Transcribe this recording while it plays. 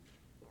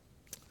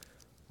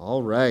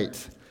All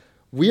right.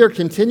 We are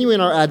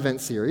continuing our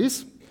Advent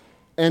series,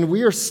 and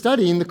we are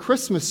studying the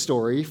Christmas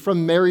story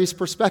from Mary's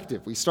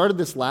perspective. We started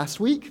this last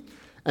week,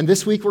 and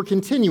this week we're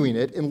continuing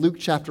it in Luke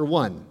chapter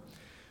 1.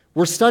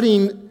 We're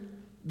studying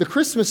the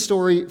Christmas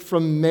story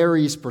from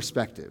Mary's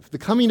perspective, the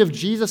coming of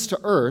Jesus to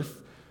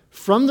earth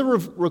from the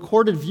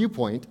recorded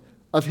viewpoint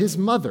of his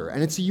mother,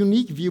 and it's a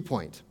unique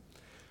viewpoint.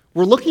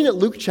 We're looking at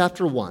Luke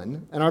chapter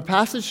 1, and our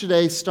passage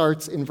today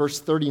starts in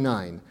verse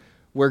 39,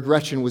 where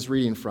Gretchen was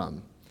reading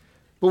from.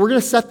 But we're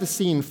going to set the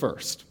scene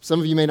first. Some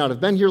of you may not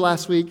have been here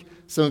last week.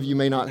 Some of you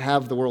may not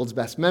have the world's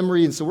best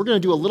memory, and so we're going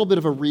to do a little bit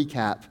of a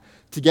recap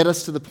to get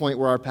us to the point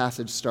where our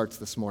passage starts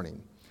this morning.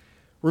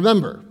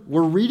 Remember,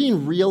 we're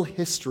reading real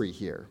history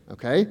here,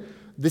 okay?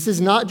 This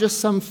is not just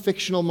some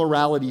fictional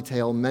morality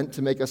tale meant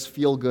to make us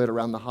feel good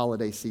around the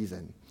holiday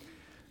season.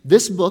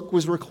 This book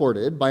was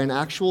recorded by an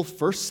actual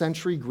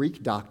first-century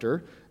Greek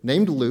doctor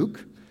named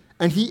Luke,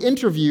 and he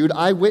interviewed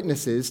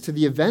eyewitnesses to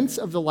the events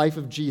of the life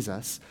of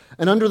Jesus,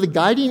 and under the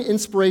guiding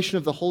inspiration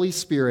of the Holy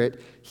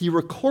Spirit, he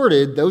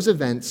recorded those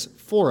events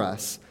for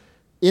us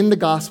in the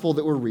gospel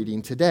that we're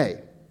reading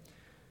today.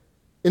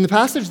 In the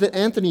passage that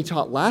Anthony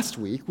taught last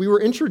week, we were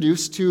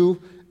introduced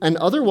to an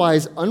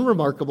otherwise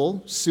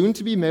unremarkable,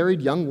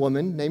 soon-to-be-married young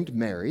woman named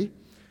Mary,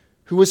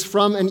 who was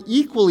from an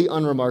equally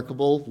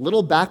unremarkable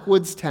little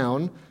backwoods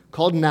town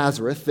called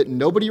Nazareth that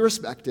nobody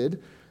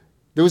respected.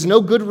 There was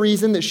no good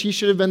reason that she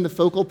should have been the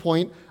focal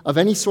point of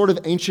any sort of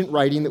ancient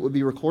writing that would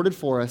be recorded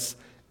for us,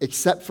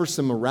 except for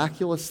some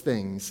miraculous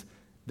things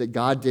that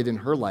God did in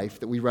her life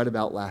that we read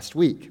about last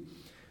week.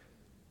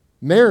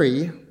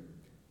 Mary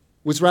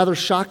was rather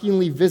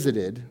shockingly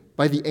visited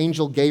by the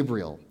angel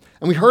Gabriel.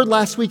 And we heard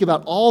last week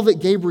about all that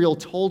Gabriel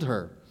told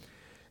her.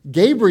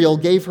 Gabriel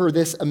gave her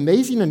this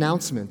amazing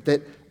announcement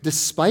that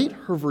despite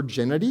her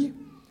virginity,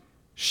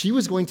 she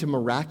was going to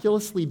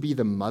miraculously be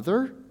the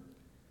mother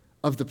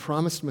of the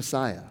promised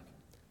Messiah,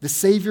 the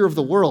Savior of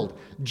the world.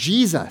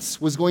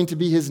 Jesus was going to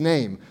be his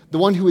name, the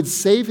one who would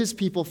save his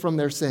people from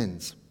their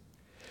sins.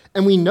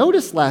 And we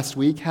noticed last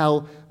week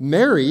how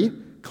Mary,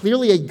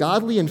 clearly a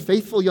godly and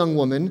faithful young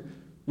woman,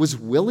 was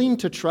willing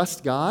to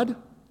trust God,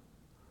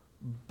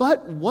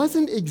 but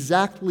wasn't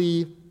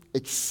exactly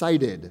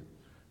excited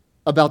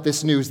about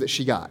this news that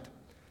she got.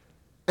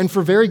 And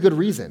for very good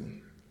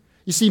reason.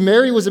 You see,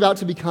 Mary was about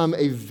to become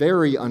a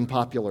very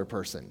unpopular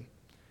person.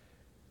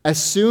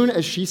 As soon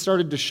as she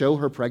started to show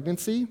her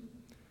pregnancy,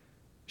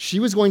 she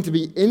was going to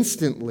be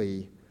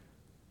instantly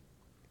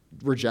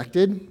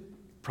rejected,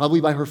 probably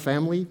by her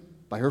family,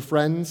 by her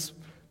friends,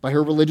 by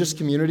her religious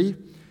community.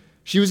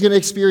 She was going to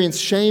experience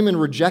shame and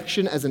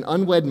rejection as an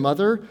unwed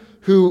mother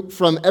who,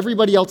 from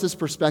everybody else's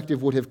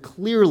perspective, would have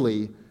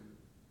clearly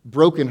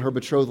broken her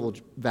betrothal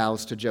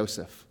vows to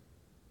Joseph.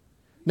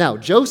 Now,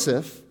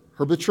 Joseph,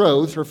 her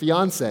betrothed, her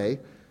fiancé,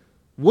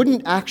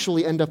 wouldn't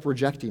actually end up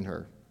rejecting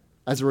her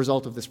as a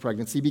result of this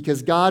pregnancy,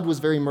 because God was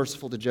very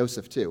merciful to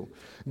Joseph too.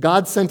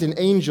 God sent an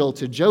angel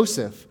to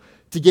Joseph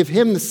to give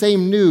him the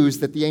same news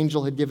that the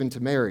angel had given to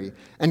Mary,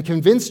 and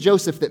convince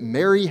Joseph that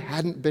Mary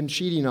hadn't been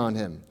cheating on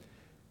him,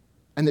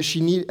 and that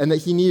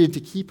he needed to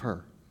keep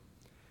her.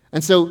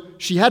 And so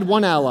she had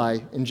one ally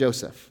in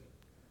Joseph.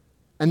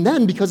 And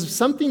then, because of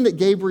something that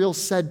Gabriel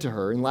said to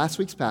her in last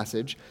week's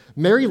passage,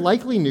 Mary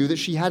likely knew that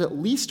she had at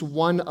least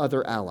one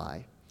other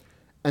ally.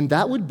 And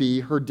that would be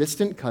her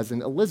distant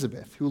cousin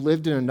Elizabeth, who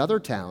lived in another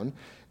town.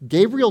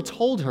 Gabriel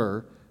told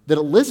her that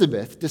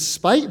Elizabeth,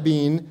 despite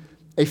being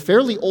a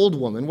fairly old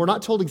woman, we're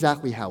not told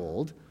exactly how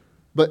old,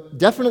 but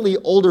definitely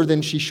older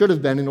than she should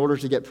have been in order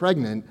to get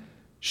pregnant,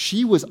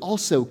 she was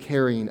also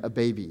carrying a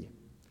baby,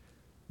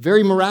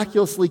 very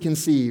miraculously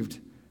conceived,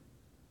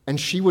 and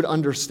she would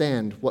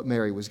understand what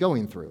Mary was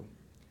going through.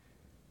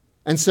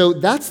 And so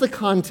that's the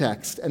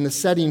context and the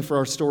setting for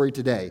our story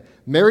today.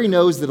 Mary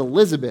knows that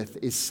Elizabeth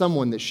is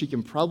someone that she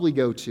can probably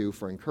go to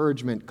for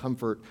encouragement,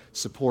 comfort,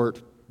 support,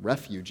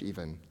 refuge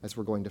even, as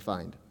we're going to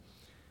find.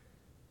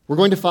 We're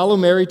going to follow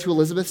Mary to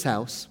Elizabeth's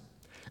house,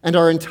 and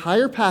our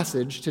entire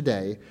passage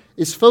today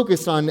is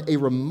focused on a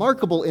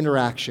remarkable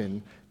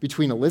interaction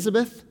between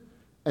Elizabeth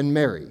and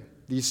Mary,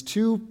 these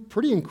two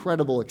pretty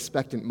incredible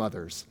expectant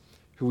mothers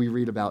who we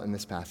read about in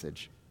this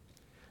passage.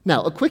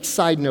 Now, a quick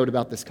side note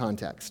about this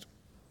context.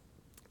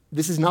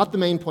 This is not the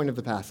main point of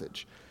the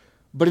passage,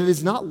 but it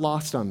is not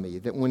lost on me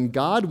that when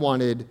God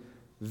wanted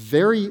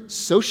very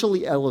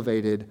socially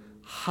elevated,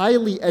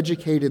 highly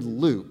educated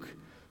Luke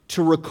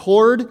to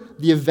record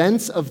the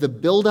events of the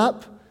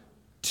buildup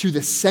to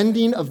the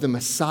sending of the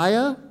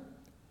Messiah,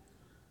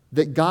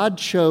 that God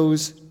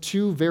chose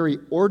two very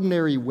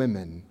ordinary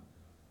women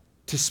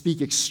to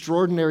speak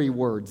extraordinary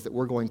words that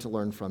we're going to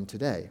learn from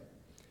today.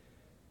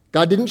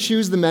 God didn't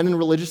choose the men in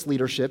religious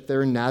leadership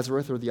there in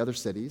Nazareth or the other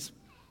cities.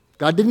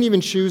 God didn't even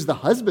choose the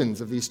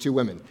husbands of these two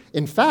women.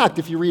 In fact,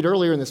 if you read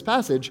earlier in this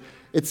passage,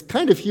 it's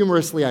kind of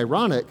humorously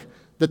ironic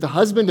that the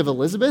husband of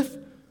Elizabeth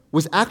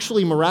was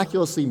actually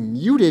miraculously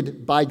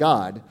muted by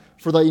God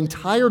for the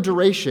entire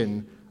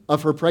duration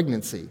of her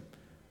pregnancy.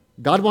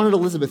 God wanted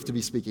Elizabeth to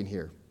be speaking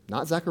here,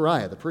 not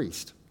Zechariah, the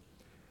priest.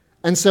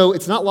 And so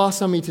it's not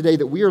lost on me today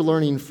that we are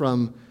learning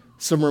from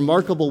some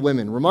remarkable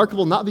women.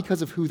 Remarkable not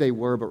because of who they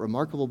were, but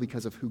remarkable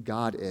because of who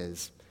God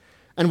is.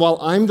 And while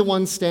I'm the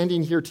one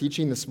standing here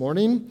teaching this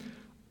morning,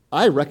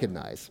 I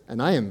recognize,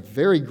 and I am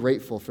very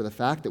grateful for the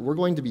fact that we're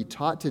going to be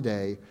taught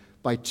today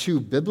by two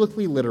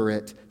biblically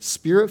literate,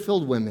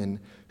 spirit-filled women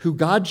who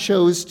God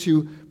chose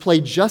to play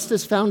just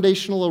as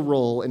foundational a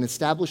role in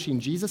establishing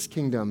Jesus'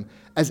 kingdom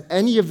as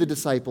any of the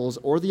disciples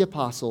or the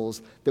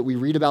apostles that we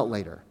read about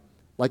later.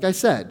 Like I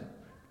said,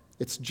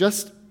 it's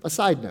just a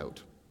side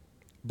note,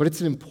 but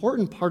it's an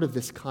important part of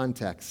this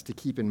context to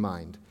keep in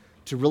mind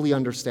to really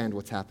understand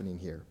what's happening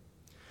here.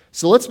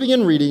 So let's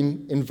begin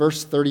reading in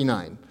verse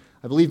 39.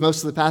 I believe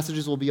most of the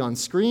passages will be on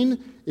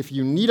screen. If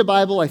you need a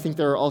Bible, I think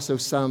there are also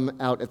some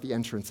out at the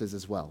entrances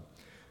as well.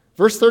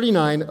 Verse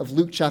 39 of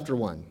Luke chapter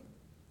 1.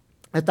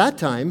 At that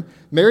time,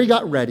 Mary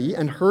got ready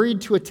and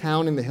hurried to a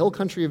town in the hill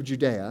country of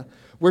Judea,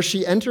 where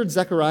she entered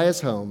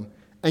Zechariah's home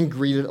and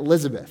greeted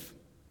Elizabeth.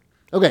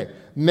 Okay,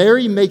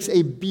 Mary makes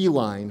a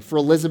beeline for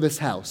Elizabeth's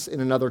house in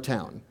another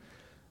town.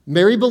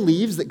 Mary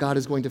believes that God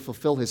is going to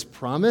fulfill his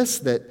promise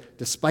that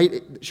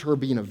despite her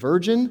being a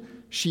virgin,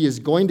 she is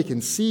going to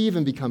conceive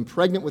and become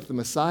pregnant with the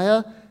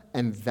Messiah,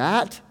 and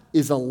that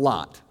is a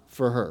lot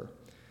for her.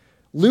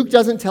 Luke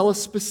doesn't tell us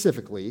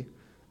specifically,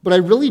 but I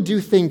really do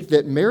think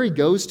that Mary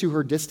goes to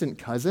her distant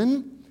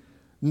cousin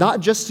not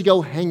just to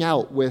go hang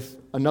out with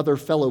another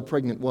fellow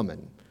pregnant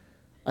woman.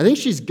 I think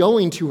she's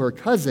going to her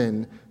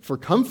cousin for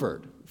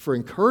comfort, for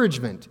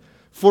encouragement,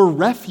 for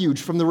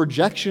refuge from the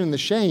rejection and the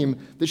shame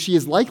that she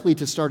is likely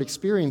to start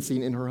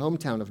experiencing in her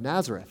hometown of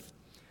Nazareth.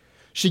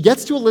 She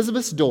gets to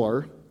Elizabeth's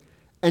door,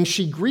 and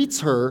she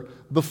greets her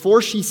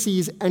before she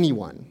sees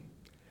anyone.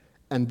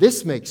 And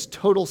this makes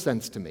total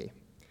sense to me,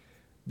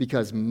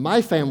 because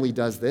my family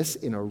does this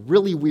in a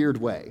really weird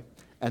way.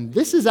 And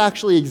this is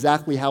actually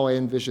exactly how I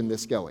envision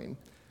this going.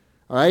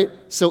 All right?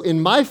 So in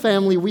my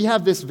family, we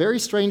have this very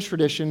strange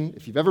tradition.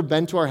 If you've ever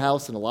been to our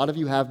house, and a lot of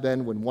you have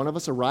been, when one of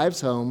us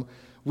arrives home,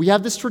 we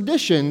have this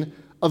tradition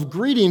of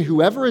greeting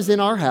whoever is in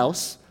our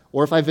house,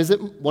 or if I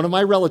visit one of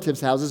my relatives'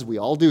 houses, we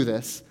all do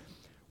this,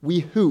 we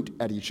hoot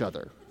at each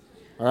other.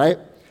 All right?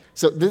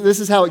 So this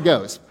is how it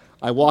goes.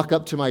 I walk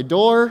up to my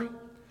door,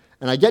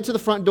 and I get to the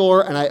front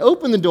door, and I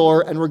open the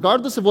door, and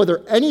regardless of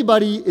whether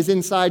anybody is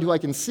inside who I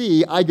can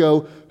see, I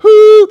go,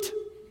 hoot!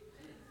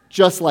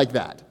 Just like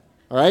that.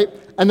 All right?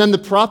 And then the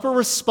proper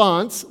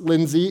response,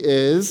 Lindsay,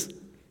 is,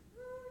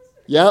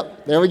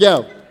 yep, there we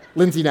go.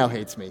 Lindsay now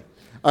hates me.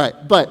 All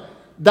right, but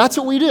that's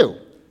what we do.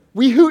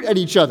 We hoot at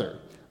each other.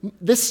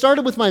 This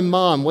started with my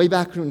mom way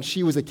back when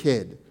she was a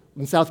kid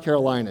in South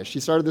Carolina. She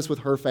started this with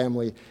her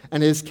family,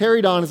 and it is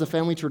carried on as a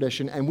family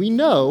tradition, and we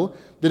know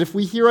that if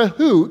we hear a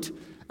hoot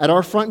at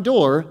our front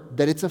door,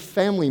 that it's a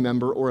family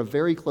member or a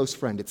very close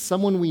friend. It's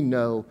someone we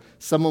know,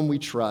 someone we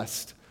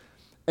trust.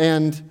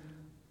 And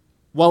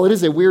while it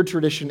is a weird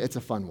tradition, it's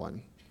a fun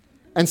one.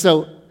 And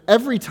so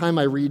every time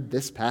I read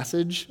this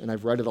passage, and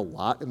I've read it a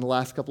lot in the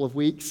last couple of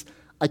weeks,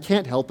 I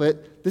can't help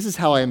it. This is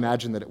how I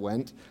imagine that it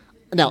went.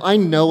 Now, I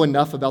know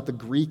enough about the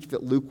Greek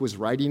that Luke was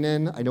writing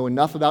in. I know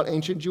enough about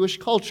ancient Jewish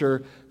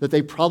culture that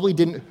they probably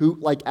didn't hoot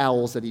like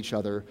owls at each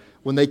other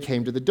when they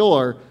came to the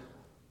door.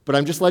 But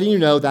I'm just letting you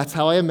know that's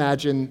how I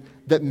imagine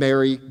that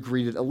Mary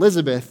greeted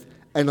Elizabeth,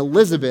 and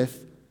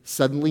Elizabeth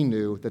suddenly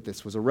knew that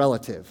this was a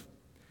relative.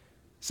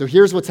 So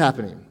here's what's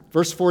happening.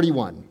 Verse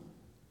 41.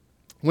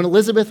 When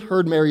Elizabeth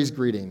heard Mary's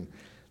greeting,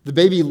 the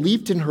baby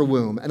leaped in her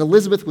womb, and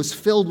Elizabeth was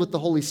filled with the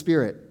Holy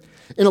Spirit.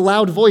 In a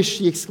loud voice,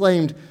 she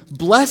exclaimed,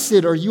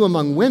 "Blessed are you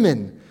among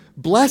women.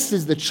 Blessed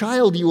is the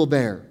child you will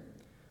bear.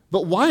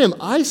 But why am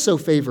I so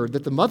favored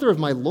that the mother of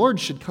my Lord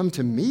should come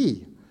to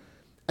me?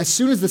 As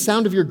soon as the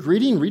sound of your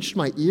greeting reached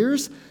my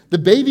ears, the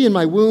baby in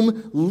my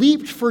womb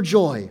leaped for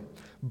joy.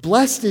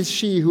 Blessed is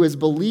she who has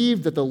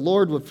believed that the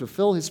Lord would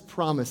fulfill his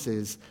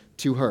promises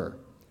to her."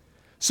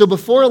 So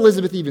before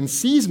Elizabeth even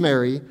sees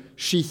Mary,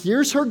 she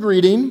hears her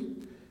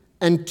greeting,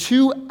 and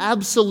two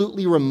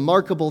absolutely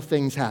remarkable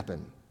things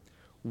happen.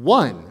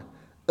 One,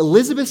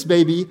 Elizabeth's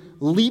baby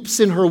leaps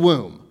in her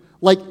womb,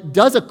 like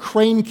does a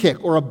crane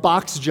kick or a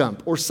box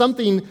jump or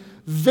something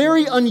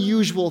very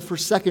unusual for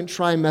second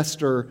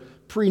trimester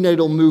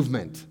prenatal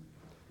movement.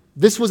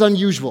 This was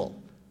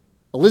unusual.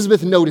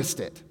 Elizabeth noticed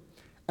it.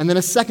 And then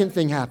a second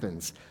thing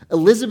happens.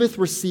 Elizabeth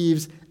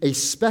receives a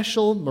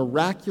special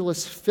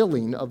miraculous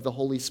filling of the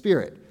Holy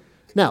Spirit.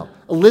 Now,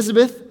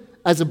 Elizabeth,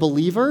 as a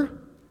believer,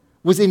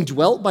 was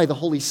indwelt by the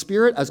Holy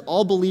Spirit, as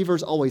all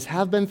believers always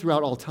have been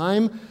throughout all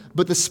time,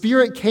 but the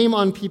Spirit came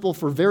on people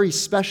for very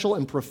special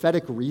and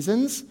prophetic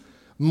reasons,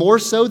 more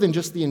so than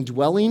just the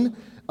indwelling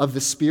of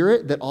the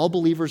Spirit that all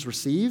believers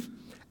receive,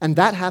 and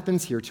that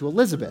happens here to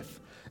Elizabeth.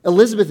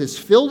 Elizabeth is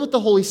filled with the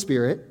Holy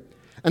Spirit,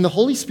 and the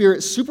Holy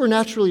Spirit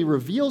supernaturally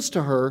reveals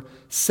to her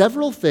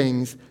several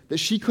things that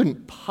she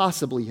couldn't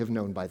possibly have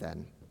known by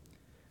then.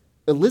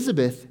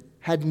 Elizabeth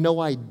had no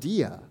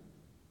idea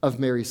of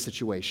Mary's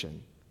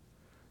situation.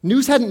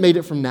 News hadn't made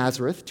it from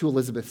Nazareth to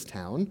Elizabeth's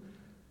town.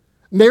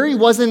 Mary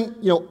wasn't,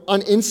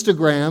 on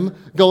Instagram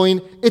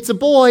going, "It's a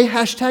boy,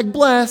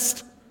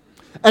 #blessed."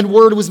 and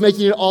word was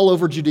making it all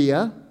over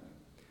Judea.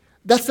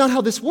 That's not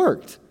how this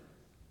worked.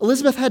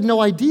 Elizabeth had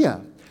no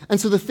idea. And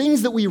so the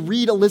things that we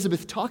read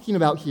Elizabeth talking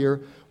about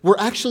here were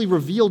actually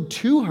revealed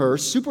to her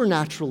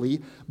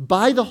supernaturally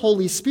by the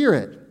Holy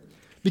Spirit,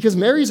 because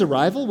Mary's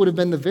arrival would have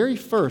been the very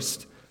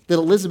first that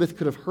Elizabeth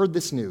could have heard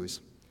this news.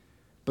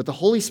 But the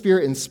Holy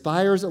Spirit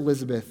inspires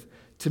Elizabeth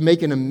to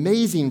make an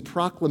amazing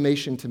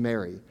proclamation to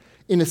Mary,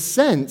 in a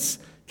sense,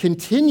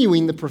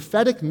 continuing the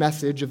prophetic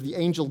message of the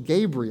angel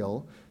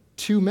Gabriel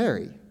to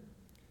Mary.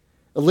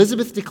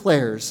 Elizabeth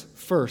declares,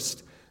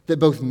 first, that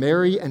both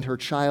Mary and her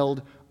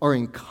child are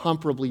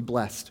incomparably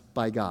blessed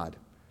by God.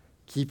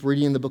 Keep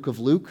reading in the book of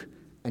Luke,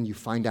 and you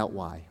find out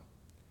why.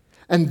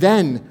 And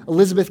then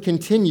Elizabeth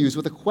continues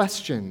with a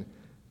question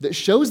that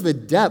shows the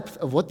depth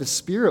of what the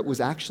Spirit was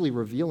actually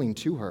revealing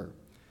to her.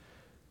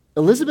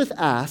 Elizabeth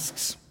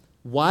asks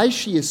why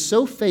she is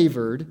so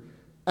favored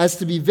as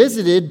to be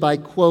visited by,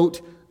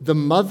 quote, the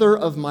mother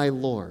of my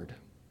Lord.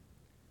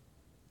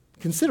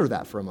 Consider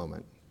that for a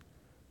moment.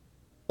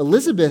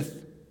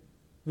 Elizabeth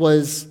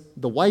was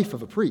the wife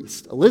of a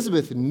priest.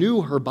 Elizabeth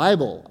knew her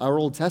Bible, our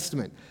Old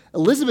Testament.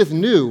 Elizabeth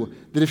knew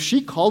that if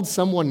she called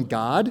someone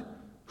God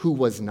who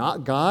was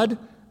not God,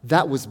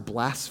 that was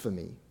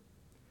blasphemy.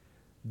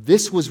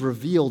 This was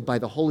revealed by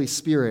the Holy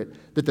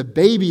Spirit, that the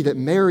baby that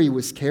Mary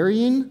was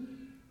carrying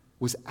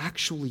was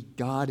actually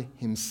God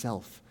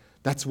himself.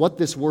 That's what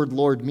this word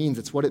Lord means.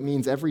 It's what it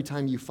means every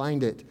time you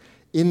find it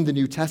in the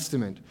New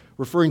Testament,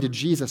 referring to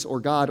Jesus or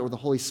God or the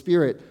Holy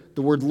Spirit.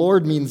 The word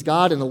Lord means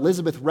God, and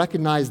Elizabeth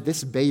recognized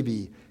this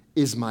baby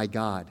is my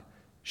God.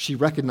 She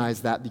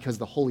recognized that because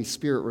the Holy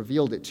Spirit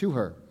revealed it to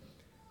her.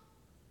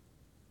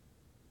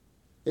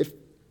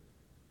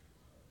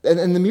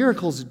 And the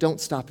miracles don't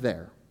stop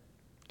there.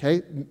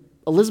 Okay?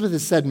 Elizabeth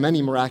has said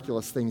many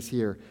miraculous things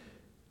here,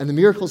 and the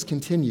miracles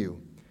continue.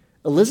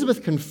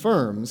 Elizabeth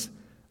confirms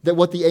that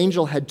what the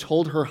angel had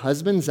told her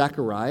husband,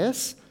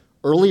 Zacharias,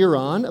 earlier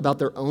on about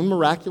their own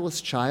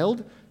miraculous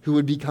child who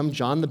would become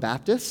John the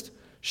Baptist.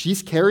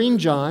 She's carrying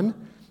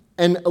John,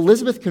 and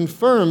Elizabeth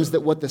confirms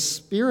that what the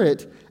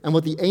Spirit and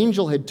what the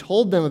angel had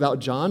told them about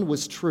John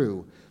was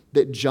true,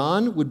 that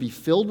John would be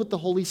filled with the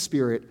Holy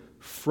Spirit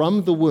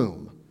from the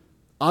womb.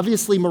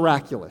 Obviously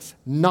miraculous,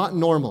 not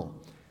normal.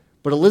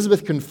 But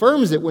Elizabeth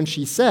confirms it when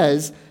she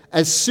says,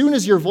 as soon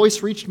as your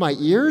voice reached my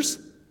ears,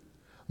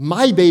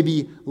 my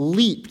baby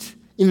leaped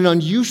in an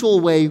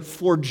unusual way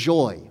for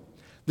joy.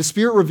 The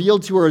Spirit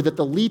revealed to her that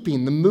the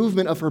leaping, the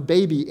movement of her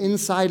baby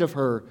inside of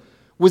her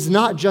was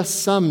not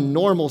just some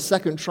normal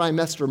second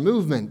trimester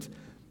movement.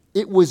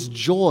 It was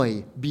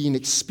joy being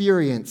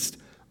experienced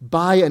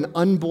by an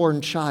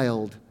unborn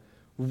child,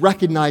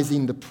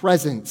 recognizing the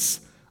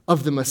presence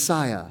of the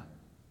Messiah.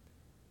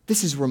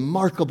 This is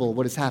remarkable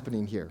what is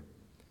happening here.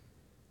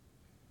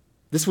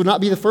 This would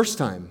not be the first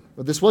time,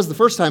 or this was the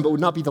first time, but would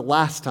not be the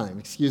last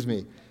time,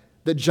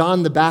 that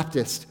John the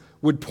Baptist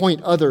would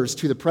point others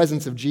to the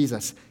presence of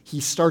Jesus. He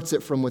starts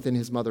it from within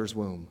his mother's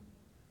womb.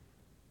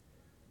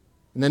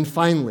 And then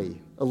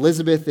finally,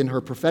 Elizabeth, in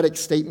her prophetic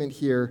statement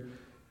here,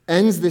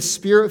 ends this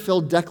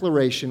Spirit-filled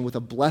declaration with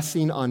a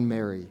blessing on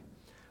Mary,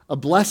 a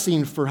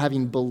blessing for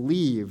having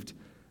believed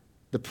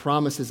the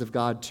promises of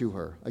God to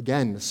her.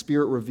 Again, the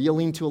Spirit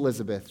revealing to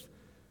Elizabeth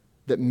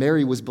that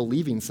Mary was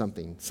believing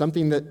something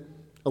that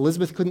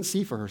Elizabeth couldn't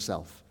see for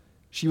herself.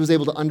 She was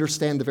able to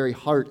understand the very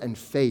heart and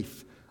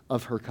faith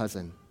of her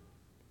cousin.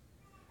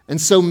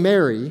 And so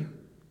Mary,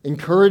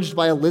 encouraged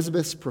by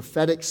Elizabeth's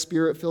prophetic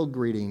Spirit-filled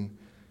greeting,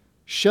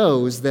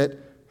 shows that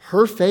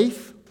her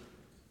faith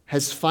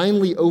has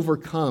finally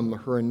overcome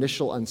her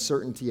initial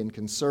uncertainty and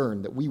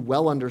concern that we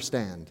well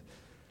understand.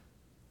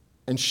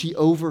 And she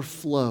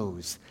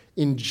overflows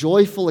in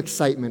joyful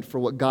excitement for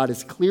what God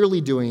is clearly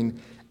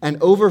doing,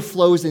 and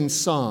overflows in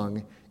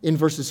song in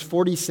verses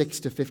 46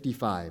 to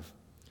 55.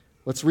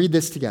 Let's read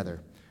this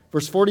together.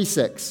 Verse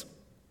 46,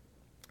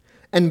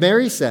 and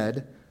Mary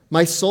said,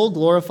 my soul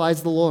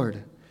glorifies the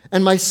Lord,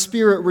 and my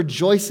spirit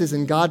rejoices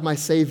in God my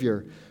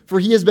Savior, for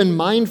he has been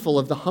mindful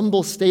of the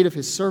humble state of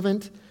his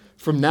servant.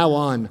 From now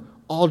on,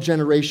 all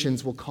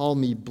generations will call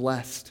me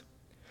blessed.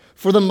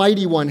 For the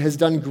Mighty One has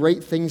done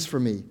great things for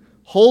me.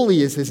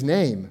 Holy is his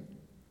name.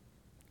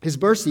 His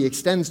mercy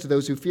extends to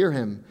those who fear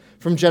him.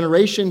 From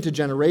generation to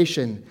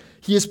generation,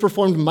 he has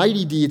performed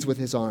mighty deeds with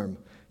his arm.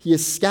 He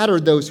has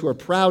scattered those who are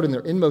proud in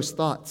their inmost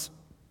thoughts.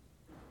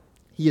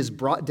 He has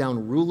brought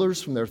down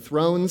rulers from their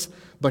thrones,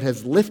 but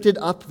has lifted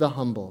up the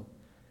humble.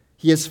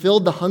 He has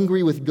filled the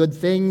hungry with good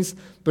things,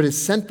 but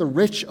has sent the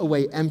rich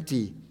away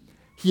empty.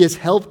 He has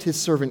helped his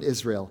servant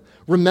Israel,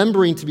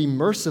 remembering to be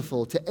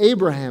merciful to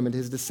Abraham and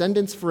his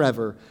descendants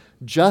forever,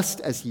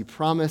 just as he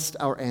promised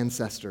our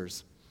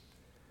ancestors.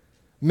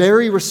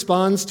 Mary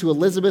responds to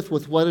Elizabeth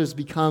with what has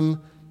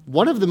become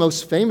one of the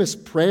most famous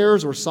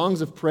prayers or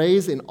songs of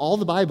praise in all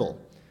the Bible.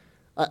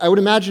 I would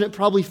imagine it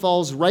probably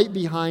falls right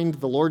behind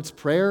the Lord's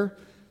Prayer,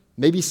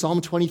 maybe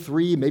Psalm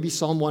 23, maybe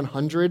Psalm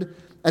 100,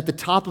 at the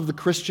top of the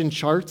Christian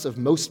charts of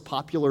most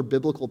popular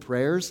biblical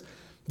prayers.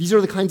 These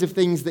are the kinds of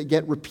things that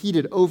get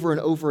repeated over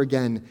and over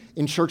again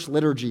in church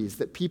liturgies,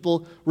 that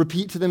people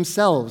repeat to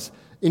themselves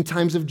in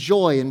times of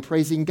joy and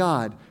praising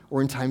God,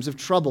 or in times of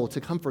trouble to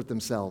comfort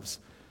themselves.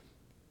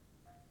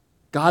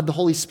 God, the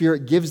Holy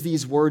Spirit, gives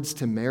these words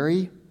to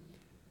Mary,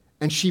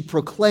 and she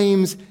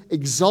proclaims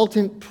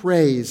exultant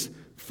praise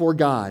for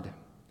God.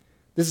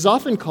 This is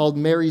often called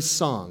Mary's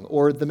song,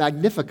 or the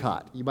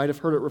Magnificat. You might have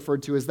heard it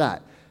referred to as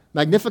that.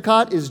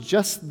 Magnificat is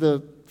just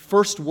the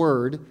first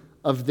word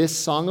of this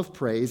song of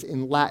praise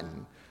in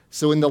Latin.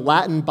 So in the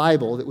Latin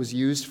Bible that was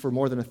used for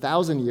more than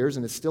 1,000 years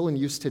and is still in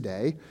use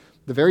today,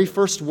 the very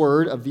first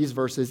word of these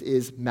verses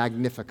is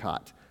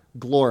Magnificat,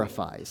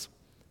 glorifies.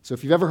 So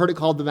if you've ever heard it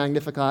called the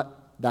Magnificat,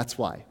 that's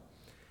why.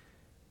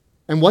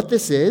 And what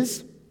this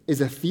is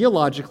a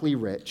theologically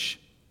rich,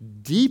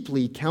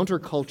 deeply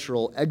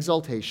countercultural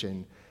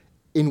exaltation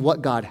in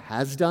what God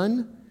has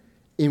done,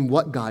 in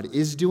what God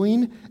is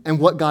doing, and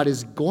what God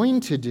is going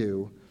to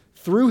do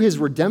through his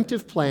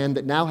redemptive plan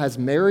that now has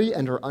Mary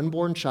and her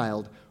unborn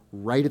child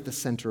right at the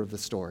center of the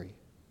story.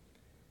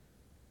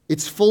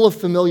 It's full of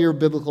familiar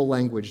biblical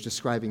language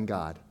describing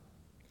God.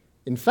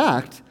 In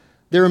fact,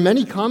 there are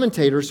many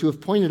commentators who have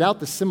pointed out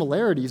the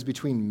similarities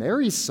between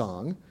Mary's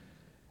song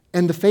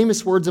and the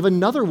famous words of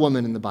another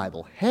woman in the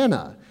Bible,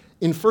 Hannah,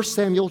 in 1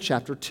 Samuel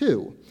chapter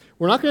 2.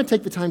 We're not going to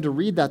take the time to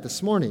read that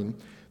this morning,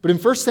 but in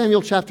 1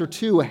 Samuel chapter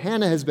 2,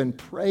 Hannah has been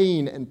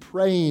praying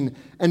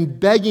and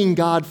begging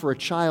God for a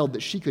child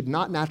that she could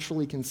not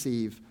naturally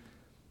conceive,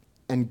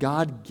 and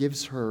God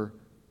gives her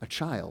a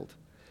child.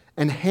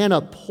 And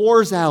Hannah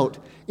pours out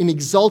in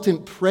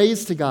exultant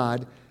praise to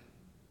God,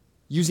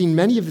 using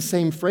many of the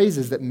same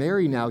phrases that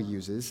Mary now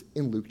uses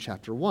in Luke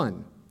chapter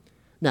 1.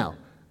 Now,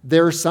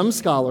 there are some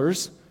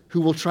scholars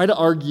who will try to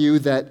argue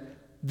that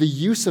the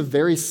use of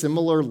very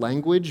similar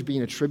language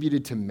being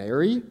attributed to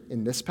Mary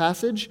in this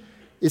passage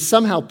is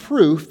somehow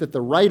proof that the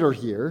writer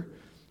here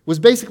was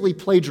basically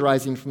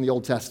plagiarizing from the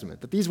Old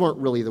Testament, that these weren't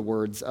really the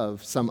words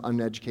of some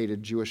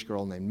uneducated Jewish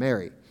girl named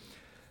Mary.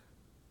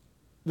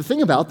 The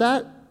thing about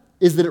that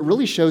is that it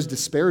really shows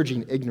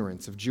disparaging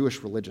ignorance of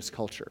Jewish religious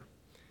culture.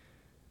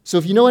 So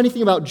if you know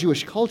anything about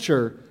Jewish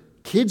culture,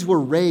 kids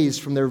were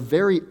raised from their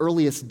very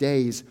earliest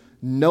days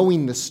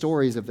knowing the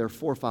stories of their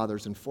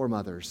forefathers and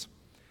foremothers.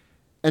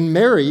 And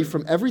Mary,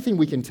 from everything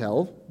we can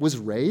tell, was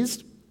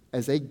raised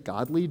as a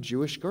godly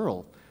Jewish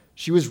girl.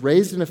 She was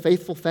raised in a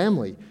faithful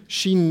family.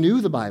 She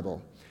knew the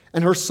Bible.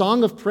 And her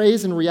song of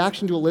praise in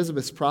reaction to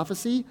Elizabeth's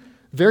prophecy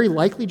very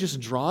likely just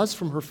draws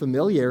from her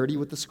familiarity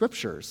with the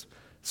Scriptures.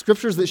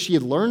 Scriptures that she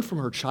had learned from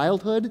her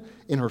childhood,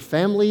 in her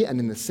family, and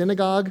in the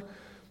synagogue.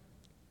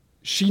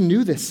 She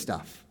knew this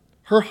stuff.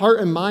 Her heart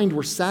and mind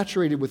were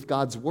saturated with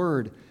God's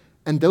word,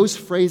 and those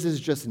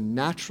phrases just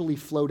naturally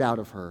flowed out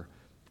of her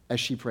as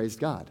she praised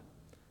God.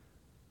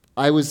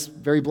 I was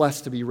very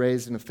blessed to be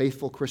raised in a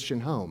faithful Christian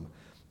home,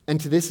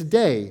 and to this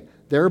day,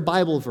 there are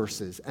Bible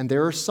verses and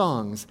there are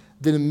songs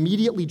that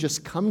immediately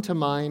just come to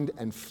mind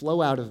and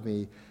flow out of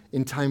me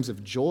in times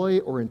of joy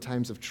or in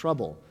times of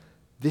trouble.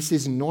 This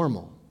is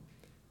normal,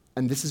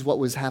 and this is what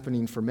was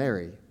happening for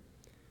Mary.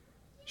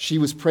 She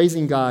was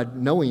praising God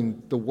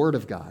knowing the Word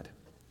of God.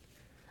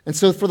 And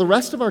so for the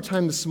rest of our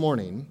time this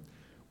morning,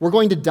 we're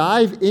going to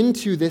dive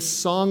into this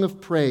song of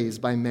praise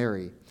by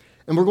Mary,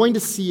 and we're going to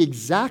see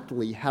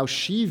exactly how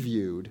she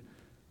viewed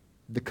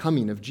the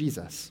coming of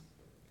Jesus.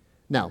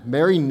 Now,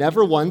 Mary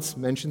never once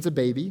mentions a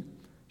baby.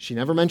 She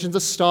never mentions a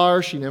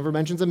star. She never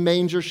mentions a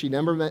manger. She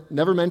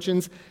never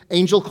mentions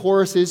angel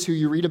choruses who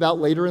you read about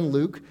later in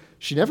Luke.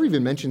 She never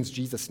even mentions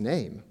Jesus'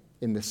 name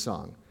in this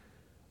song.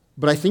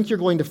 But I think you're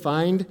going to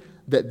find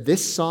that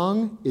this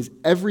song is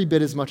every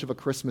bit as much of a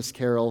Christmas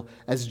carol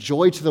as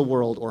Joy to the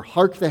World or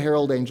Hark the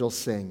Herald Angels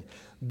Sing.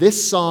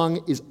 This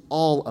song is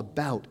all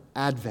about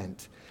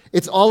Advent.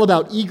 It's all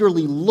about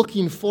eagerly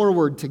looking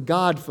forward to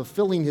God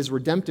fulfilling his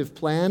redemptive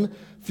plan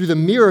through the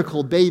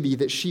miracle baby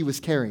that she was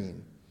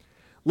carrying.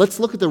 Let's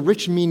look at the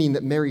rich meaning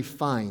that Mary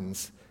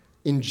finds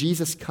in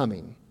Jesus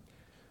coming.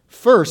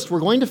 First,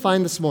 we're going to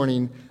find this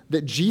morning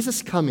that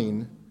Jesus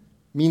coming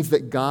means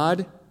that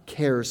God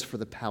cares for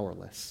the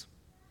powerless.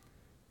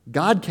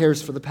 God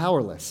cares for the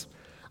powerless.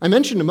 I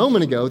mentioned a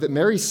moment ago that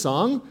Mary's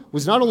song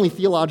was not only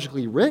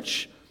theologically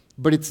rich,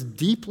 but it's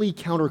deeply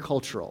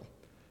countercultural.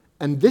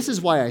 And this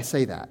is why I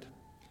say that.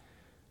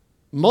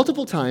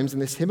 Multiple times in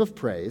this hymn of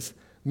praise,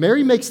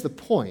 Mary makes the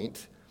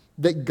point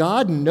that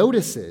God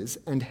notices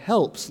and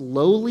helps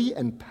lowly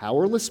and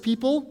powerless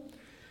people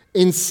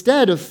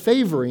instead of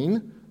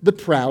favoring the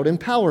proud and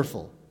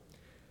powerful.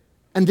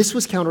 And this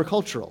was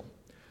countercultural.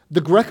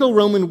 The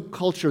Greco-Roman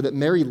culture that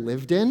Mary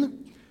lived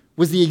in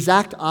was the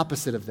exact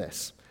opposite of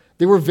this.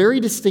 There were very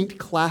distinct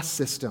class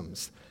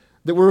systems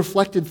that were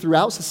reflected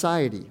throughout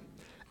society.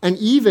 And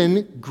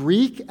even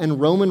Greek and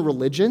Roman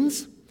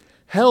religions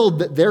held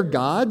that their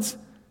gods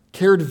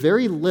cared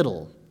very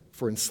little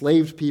for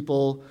enslaved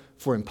people,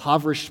 for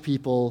impoverished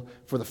people,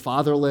 for the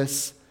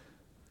fatherless.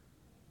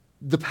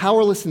 The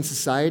powerless in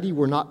society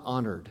were not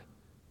honored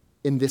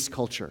in this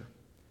culture.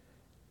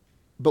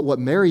 But what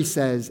Mary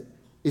says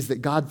is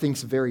that God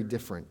thinks very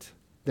different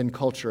than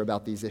culture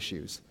about these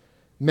issues.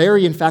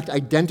 Mary, in fact,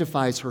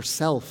 identifies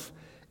herself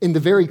in the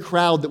very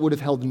crowd that would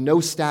have held no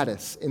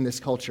status in this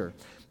culture.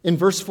 In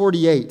verse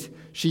 48,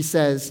 she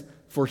says,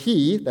 "For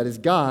he," that is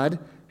God,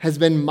 "has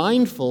been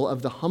mindful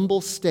of the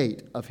humble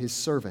state of his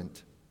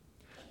servant."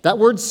 That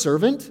word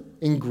servant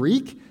in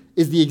Greek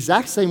is the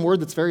exact same word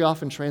that's very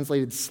often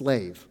translated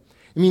slave.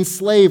 It means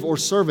slave or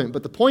servant,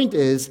 but the point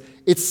is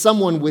it's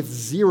someone with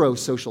zero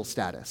social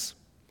status.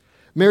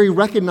 Mary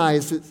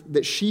recognizes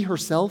that she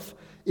herself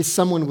is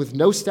someone with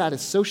no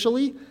status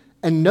socially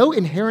and no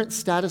inherent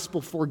status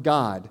before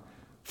God,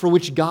 for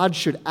which God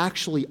should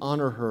actually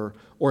honor her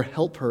or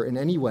help her in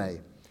any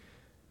way.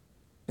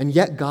 And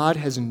yet God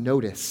has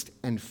noticed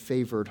and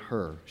favored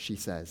her, she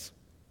says.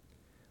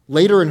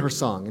 Later in her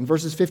song, in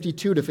verses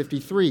 52 to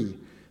 53,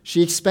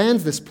 she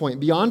expands this point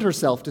beyond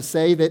herself to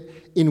say that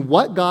in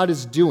what God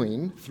is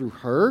doing through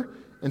her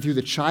and through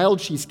the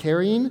child she's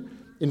carrying,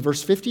 in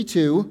verse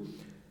 52,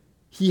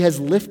 he has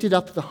lifted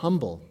up the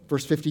humble.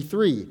 Verse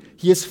 53,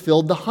 he has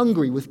filled the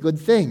hungry with good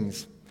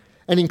things.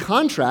 And in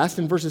contrast,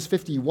 in verses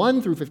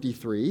 51 through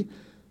 53,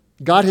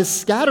 God has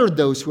scattered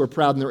those who are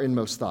proud in their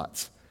inmost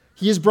thoughts.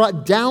 He has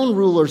brought down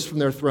rulers from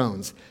their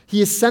thrones. He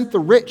has sent the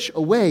rich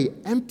away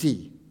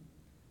empty.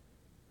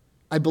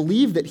 I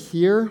believe that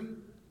here,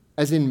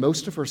 as in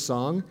most of her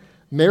song,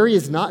 Mary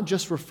is not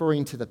just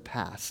referring to the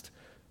past.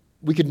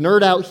 We could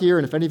nerd out here,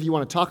 and if any of you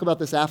want to talk about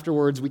this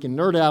afterwards, we can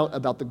nerd out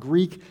about the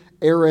Greek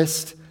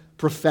aorist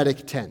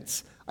prophetic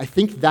tense. I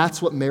think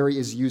that's what Mary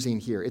is using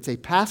here. It's a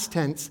past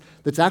tense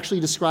that's actually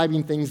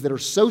describing things that are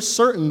so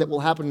certain that will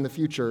happen in the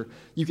future,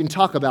 you can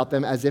talk about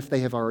them as if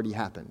they have already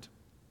happened.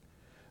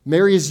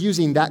 Mary is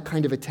using that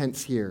kind of a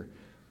tense here.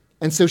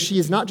 And so she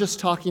is not just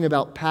talking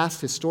about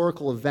past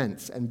historical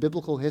events and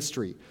biblical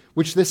history,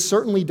 which this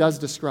certainly does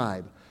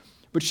describe,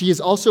 but she is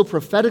also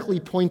prophetically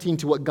pointing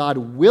to what God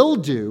will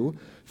do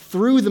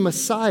through the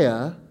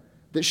Messiah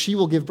that she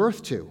will give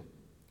birth to.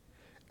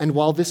 And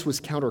while this was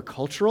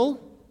countercultural,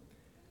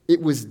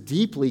 it was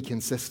deeply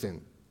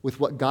consistent with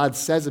what God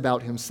says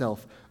about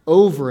himself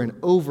over and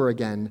over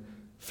again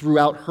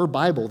throughout her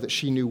Bible that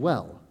she knew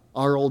well,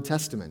 our Old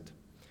Testament,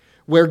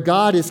 where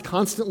God is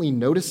constantly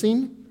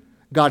noticing,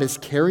 God is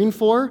caring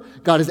for,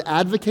 God is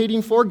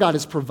advocating for, God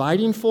is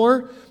providing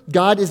for,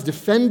 God is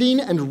defending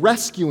and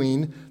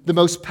rescuing the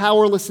most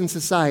powerless in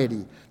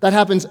society. That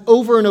happens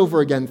over and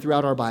over again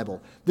throughout our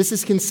Bible. This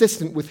is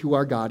consistent with who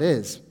our God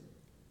is.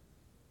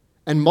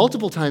 And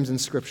multiple times in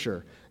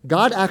Scripture,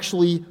 God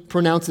actually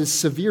pronounces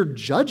severe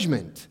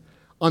judgment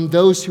on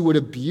those who would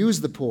abuse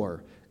the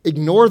poor,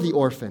 ignore the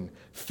orphan,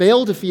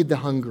 fail to feed the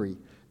hungry,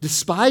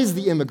 despise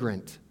the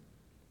immigrant.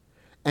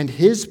 And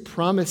his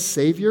promised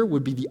Savior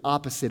would be the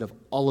opposite of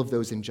all of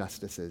those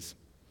injustices.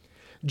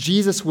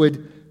 Jesus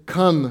would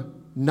come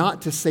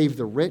not to save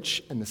the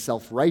rich and the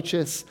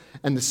self-righteous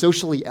and the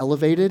socially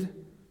elevated.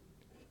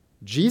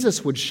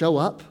 Jesus would show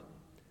up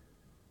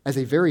as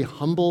a very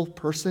humble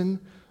person,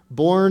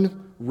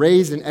 born,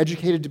 raised, and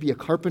educated to be a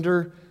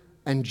carpenter,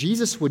 and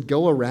Jesus would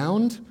go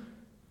around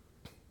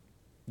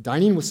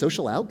dining with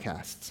social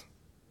outcasts,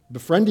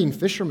 befriending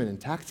fishermen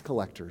and tax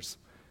collectors,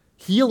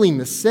 healing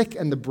the sick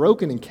and the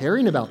broken and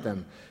caring about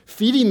them,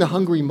 feeding the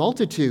hungry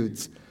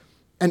multitudes,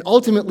 and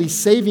ultimately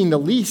saving the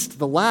least,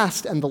 the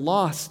last, and the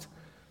lost.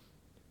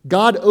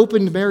 God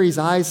opened Mary's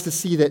eyes to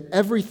see that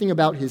everything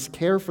about his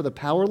care for the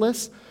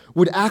powerless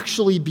would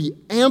actually be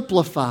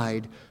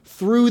amplified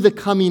through the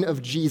coming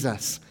of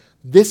Jesus.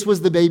 This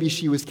was the baby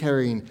she was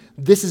carrying.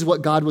 This is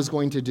what God was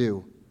going to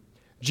do.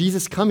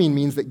 Jesus coming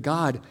means that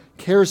God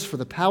cares for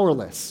the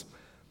powerless.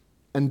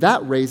 And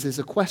that raises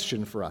a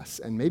question for us,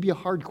 and maybe a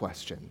hard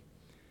question.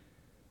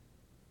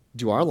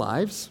 Do our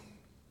lives,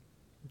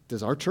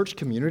 does our church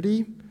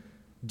community,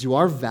 do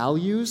our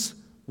values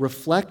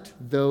reflect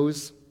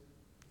those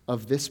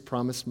of this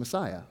promised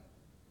Messiah?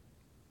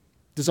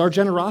 Does our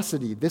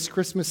generosity this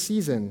Christmas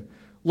season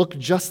look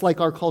just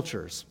like our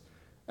culture's,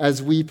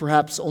 as we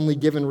perhaps only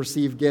give and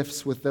receive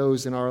gifts with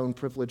those in our own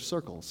privileged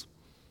circles?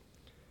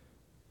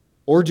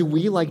 Or do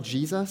we, like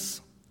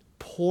Jesus,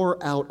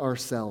 pour out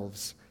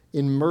ourselves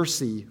in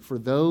mercy for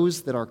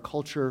those that our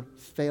culture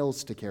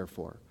fails to care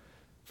for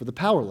the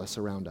powerless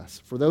around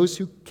us, for those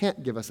who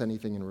can't give us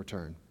anything in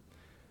return?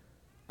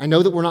 I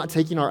know that we're not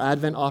taking our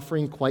Advent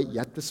offering quite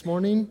yet this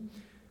morning,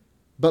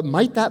 but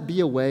might that be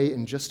a way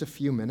in just a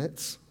few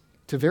minutes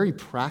to very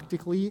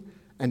practically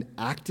and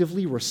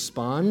actively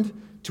respond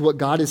to what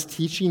God is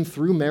teaching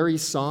through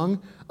Mary's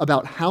song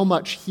about how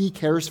much he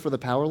cares for the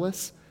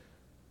powerless,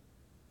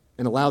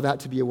 and allow that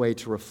to be a way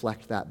to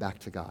reflect that back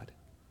to God?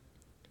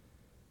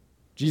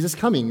 Jesus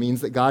coming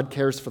means that God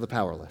cares for the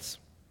powerless.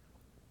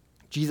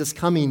 Jesus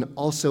coming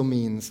also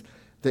means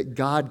that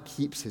God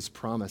keeps his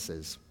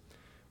promises.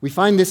 We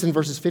find this in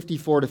verses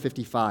 54 to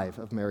 55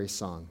 of Mary's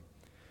song.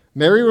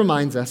 Mary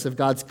reminds us of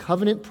God's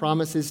covenant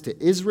promises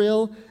to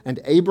Israel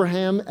and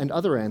Abraham and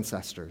other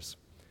ancestors.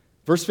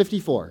 Verse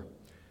 54,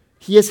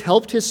 he has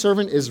helped his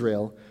servant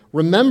Israel,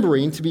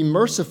 remembering to be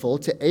merciful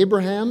to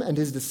Abraham and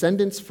his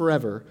descendants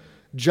forever,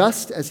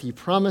 just as he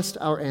promised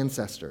our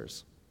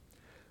ancestors.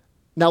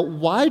 Now,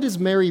 why does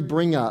Mary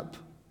bring up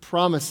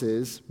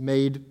promises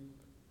made,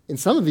 in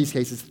some of these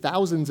cases,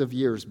 thousands of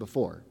years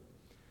before?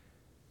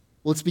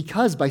 Well, it's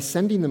because by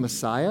sending the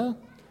Messiah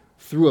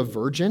through a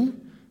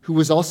virgin who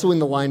was also in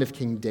the line of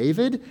King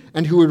David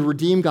and who would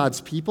redeem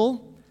God's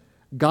people,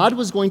 God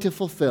was going to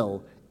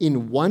fulfill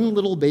in one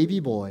little baby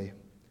boy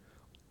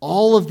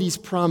all of these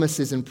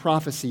promises and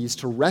prophecies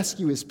to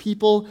rescue his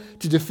people,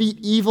 to defeat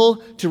evil,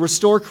 to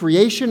restore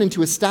creation, and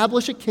to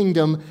establish a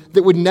kingdom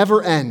that would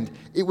never end.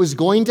 It was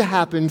going to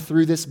happen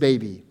through this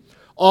baby.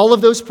 All of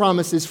those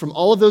promises from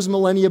all of those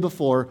millennia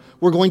before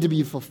were going to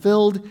be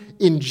fulfilled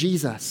in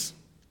Jesus.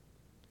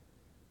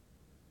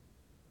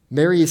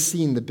 Mary is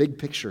seeing the big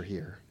picture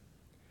here.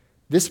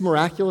 This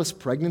miraculous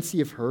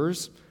pregnancy of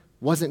hers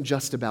wasn't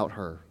just about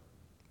her,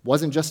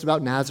 wasn't just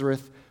about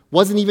Nazareth,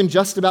 wasn't even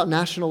just about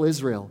national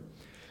Israel.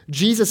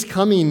 Jesus'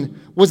 coming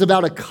was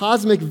about a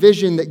cosmic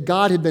vision that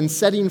God had been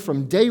setting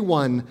from day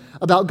one,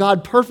 about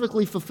God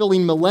perfectly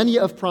fulfilling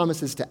millennia of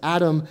promises to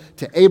Adam,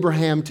 to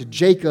Abraham, to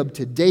Jacob,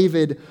 to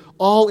David,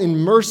 all in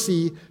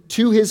mercy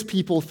to his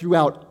people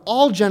throughout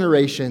all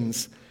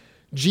generations.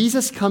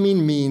 Jesus'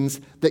 coming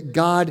means that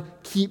God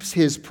keeps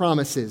his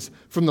promises.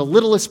 From the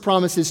littlest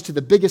promises to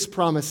the biggest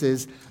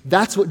promises,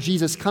 that's what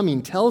Jesus'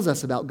 coming tells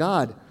us about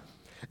God.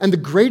 And the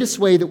greatest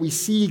way that we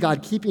see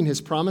God keeping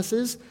his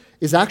promises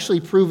is actually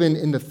proven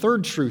in the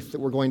third truth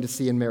that we're going to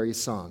see in Mary's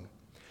song.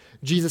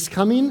 Jesus'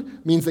 coming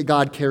means that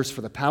God cares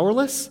for the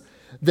powerless,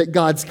 that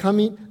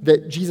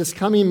Jesus'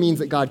 coming means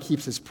that God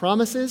keeps his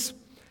promises,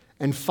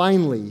 and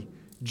finally,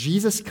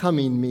 Jesus'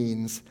 coming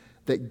means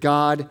that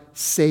God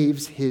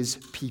saves his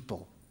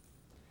people.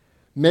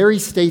 Mary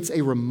states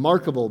a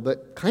remarkable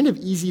but kind of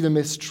easy to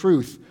miss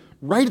truth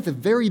right at the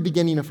very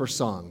beginning of her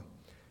song.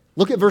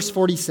 Look at verse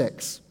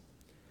 46.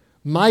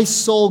 My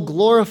soul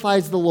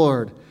glorifies the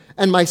Lord,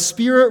 and my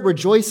spirit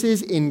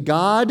rejoices in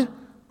God,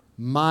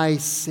 my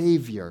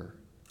Savior.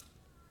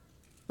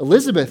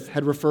 Elizabeth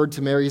had referred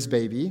to Mary's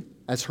baby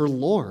as her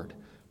Lord,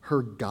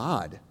 her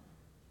God.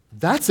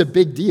 That's a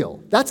big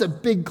deal. That's a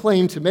big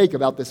claim to make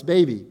about this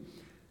baby.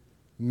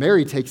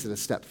 Mary takes it a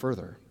step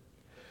further.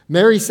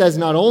 Mary says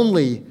not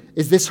only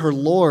is this her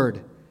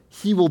Lord,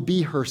 he will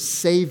be her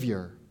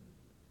Savior.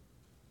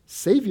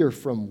 Savior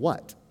from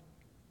what?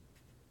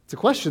 It's a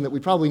question that we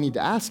probably need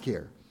to ask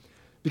here.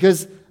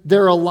 Because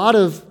there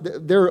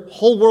are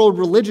whole world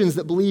religions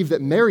that believe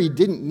that Mary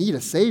didn't need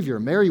a Savior.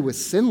 Mary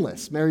was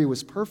sinless. Mary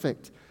was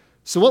perfect.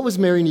 So what was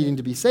Mary needing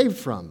to be saved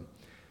from?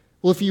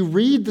 Well, if you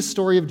read the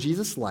story of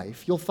Jesus'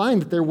 life, you'll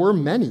find that there were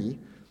many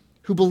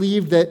who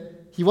believed that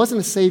he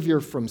wasn't a Savior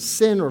from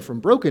sin or from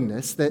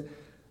brokenness, that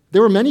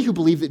there were many who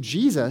believed that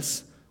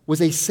Jesus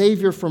was a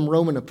Savior from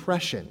Roman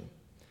oppression.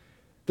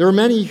 There were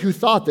many who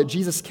thought that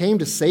Jesus came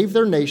to save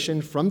their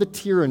nation from the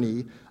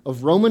tyranny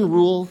of Roman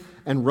rule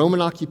and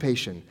Roman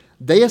occupation.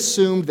 They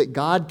assumed that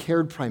God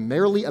cared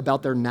primarily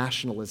about their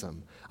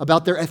nationalism,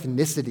 about their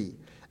ethnicity,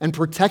 and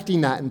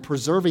protecting that and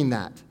preserving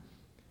that.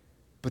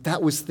 But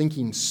that was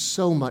thinking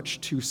so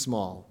much too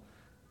small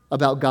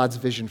about God's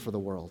vision for the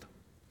world.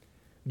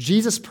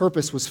 Jesus'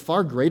 purpose was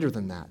far greater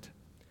than that.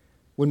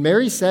 When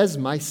Mary says,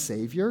 my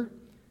Savior,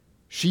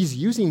 she's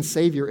using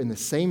Savior in the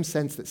same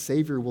sense that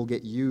Savior will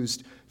get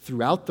used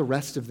throughout the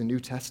rest of the New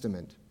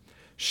Testament.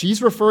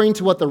 She's referring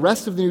to what the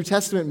rest of the New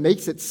Testament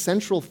makes its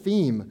central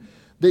theme,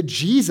 that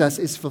Jesus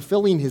is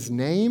fulfilling his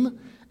name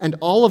and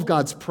all of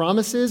God's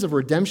promises of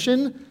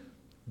redemption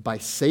by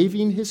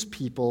saving his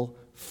people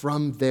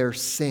from their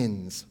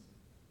sins.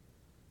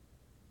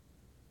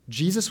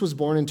 Jesus was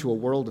born into a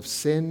world of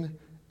sin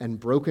and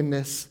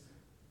brokenness,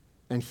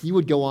 and he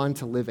would go on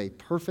to live a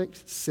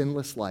perfect,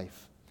 sinless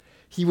life.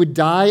 He would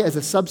die as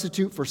a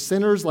substitute for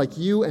sinners like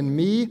you and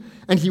me,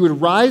 and he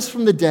would rise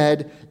from the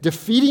dead,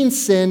 defeating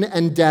sin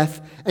and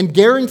death and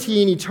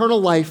guaranteeing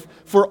eternal life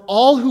for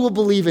all who will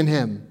believe in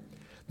him.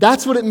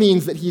 That's what it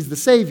means that he's the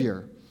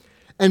Savior.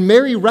 And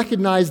Mary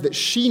recognized that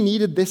she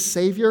needed this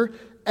Savior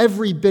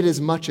every bit as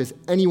much as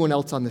anyone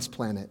else on this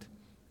planet.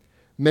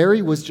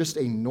 Mary was just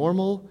a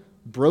normal,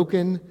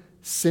 broken,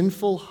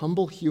 sinful,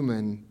 humble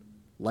human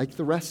like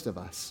the rest of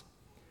us.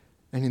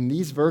 And in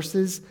these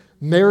verses,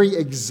 Mary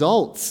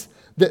exalts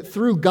that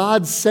through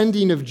God's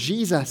sending of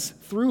Jesus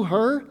through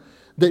her,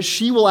 that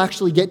she will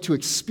actually get to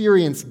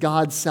experience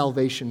God's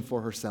salvation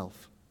for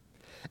herself.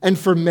 And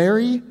for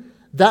Mary,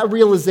 that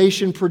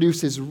realization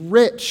produces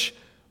rich,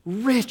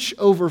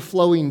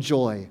 overflowing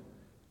joy.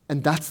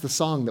 And that's the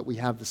song that we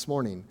have this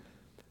morning.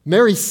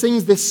 Mary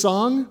sings this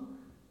song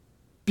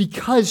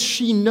because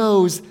she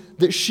knows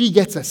that she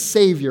gets a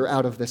Savior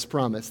out of this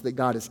promise that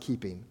God is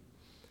keeping.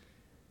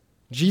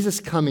 Jesus'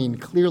 coming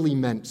clearly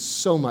meant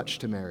so much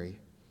to Mary.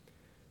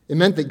 It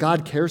meant that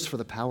God cares for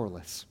the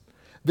powerless,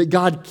 that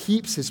God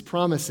keeps his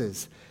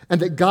promises, and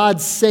that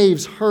God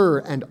saves her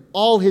and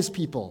all his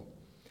people.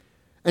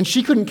 And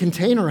she couldn't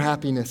contain her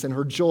happiness and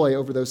her joy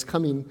over those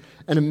coming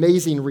and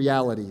amazing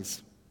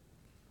realities.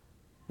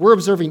 We're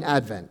observing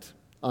Advent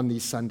on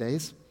these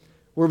Sundays.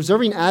 We're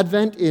observing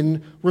Advent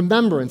in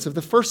remembrance of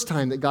the first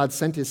time that God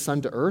sent his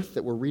Son to earth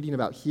that we're reading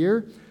about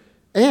here,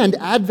 and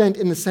Advent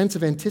in the sense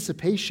of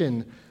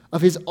anticipation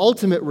of his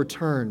ultimate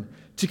return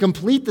to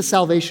complete the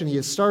salvation he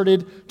has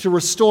started, to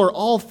restore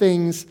all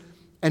things,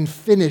 and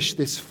finish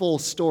this full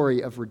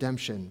story of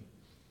redemption.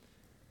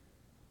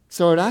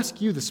 So I would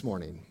ask you this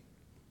morning,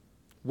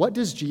 what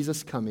does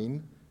Jesus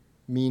coming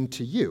mean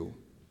to you?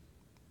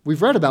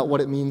 We've read about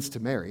what it means to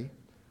Mary.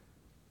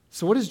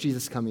 So what does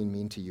Jesus coming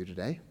mean to you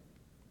today?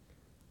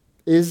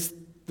 Is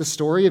the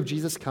story of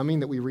Jesus coming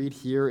that we read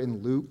here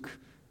in Luke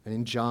and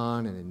in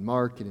John and in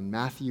Mark and in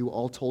Matthew,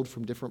 all told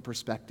from different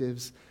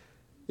perspectives,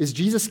 is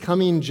Jesus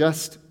coming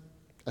just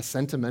a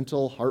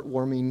sentimental,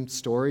 heartwarming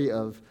story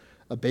of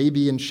a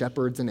baby and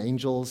shepherds and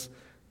angels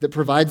that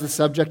provides the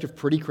subject of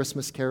pretty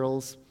Christmas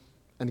carols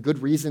and a good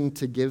reason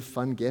to give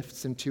fun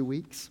gifts in 2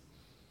 weeks?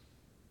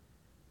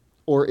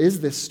 Or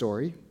is this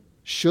story,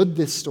 should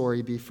this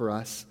story be for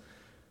us,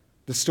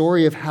 the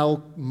story of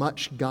how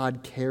much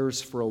God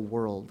cares for a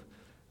world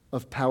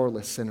of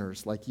powerless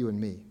sinners like you and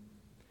me?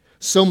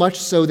 So much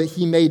so that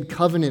he made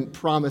covenant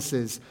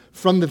promises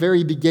from the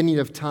very beginning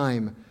of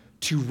time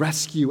to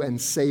rescue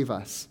and save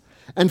us,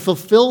 and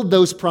fulfilled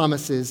those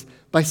promises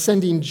by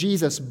sending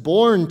Jesus,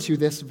 born to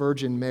this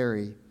Virgin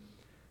Mary,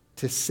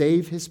 to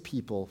save his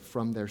people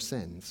from their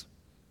sins.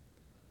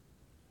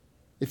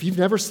 If you've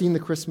never seen the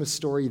Christmas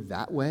story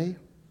that way,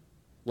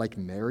 like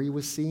Mary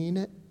was seeing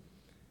it,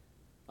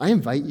 I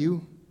invite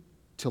you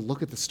to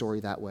look at the story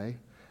that way.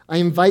 I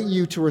invite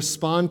you to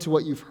respond to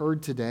what you've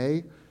heard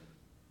today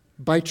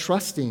by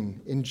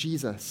trusting in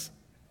Jesus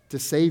to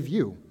save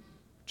you,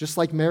 just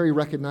like Mary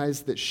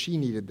recognized that she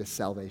needed this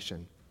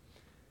salvation.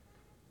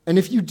 And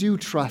if you do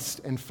trust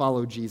and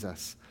follow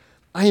Jesus,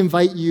 I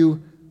invite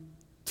you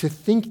to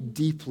think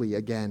deeply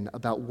again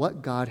about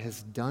what God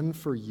has done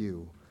for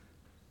you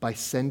by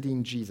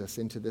sending Jesus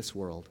into this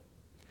world.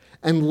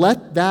 And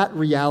let that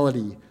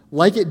reality,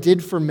 like it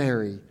did for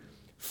Mary,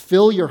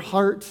 fill your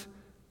heart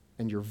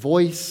and your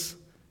voice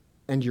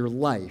and your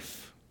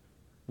life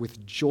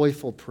with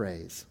joyful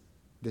praise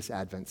this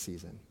Advent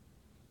season.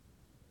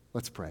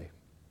 Let's pray.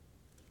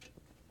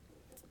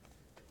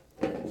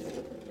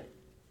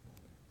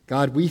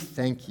 God, we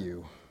thank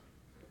you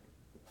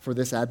for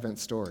this Advent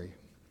story.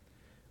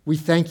 We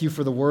thank you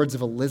for the words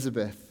of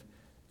Elizabeth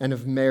and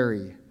of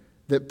Mary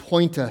that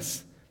point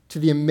us to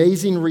the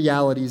amazing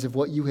realities of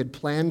what you had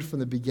planned from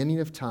the beginning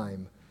of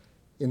time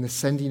in the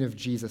sending of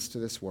Jesus to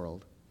this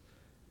world.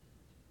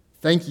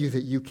 Thank you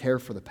that you care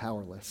for the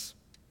powerless,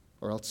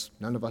 or else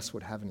none of us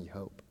would have any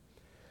hope.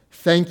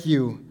 Thank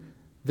you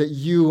that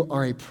you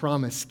are a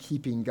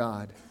promise-keeping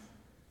God,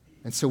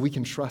 and so we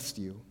can trust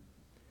you.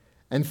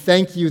 And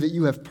thank you that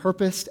you have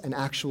purposed and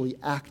actually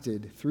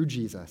acted through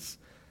Jesus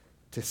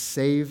to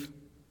save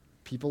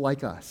people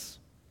like us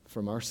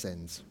from our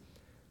sins.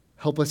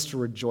 Help us to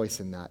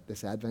rejoice in that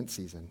this Advent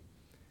season.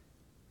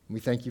 And we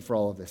thank you for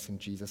all of this in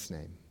Jesus'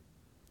 name.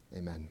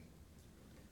 Amen.